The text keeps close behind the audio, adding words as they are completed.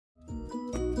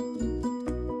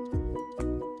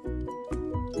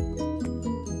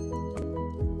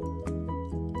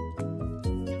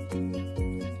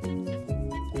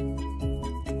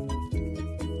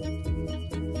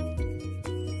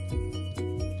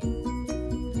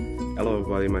Hello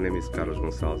everybody, my name is Carlos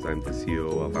Gonçalves. I'm the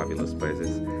CEO of Avila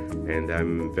Spaces, and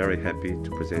I'm very happy to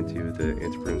present you the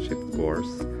entrepreneurship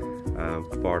course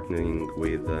partnering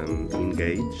with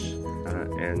Engage,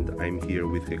 and I'm here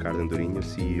with Ricardo Andorinho,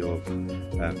 CEO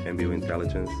of MBO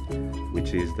Intelligence,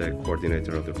 which is the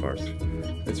coordinator of the course.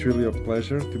 It's really a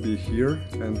pleasure to be here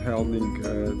and holding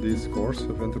this course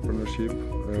of entrepreneurship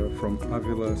from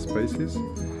Avila Spaces.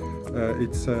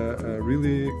 It's a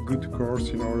really good course,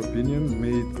 in our opinion,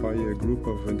 made by a group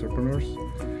of entrepreneurs,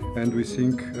 and we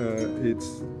think it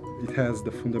has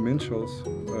the fundamentals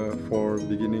for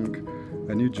beginning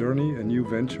a new journey, a new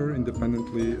venture,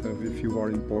 independently of if you are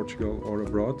in Portugal or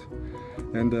abroad.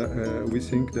 And we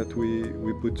think that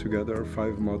we put together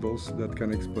 5 models that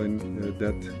can explain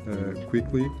that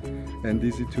quickly and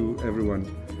easy to everyone.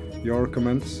 Your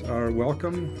comments are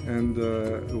welcome, and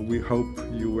we hope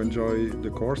you enjoy the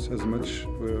course as much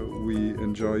we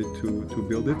enjoy to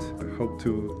build it. I hope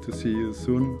to see you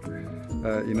soon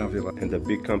in Avila. And a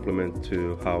big compliment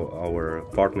to our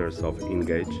partners of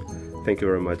Engage. Thank you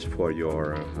very much for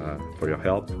your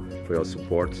help, for your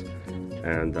support,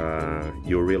 and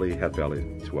you really add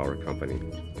value to our company.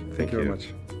 Thank you very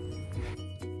much.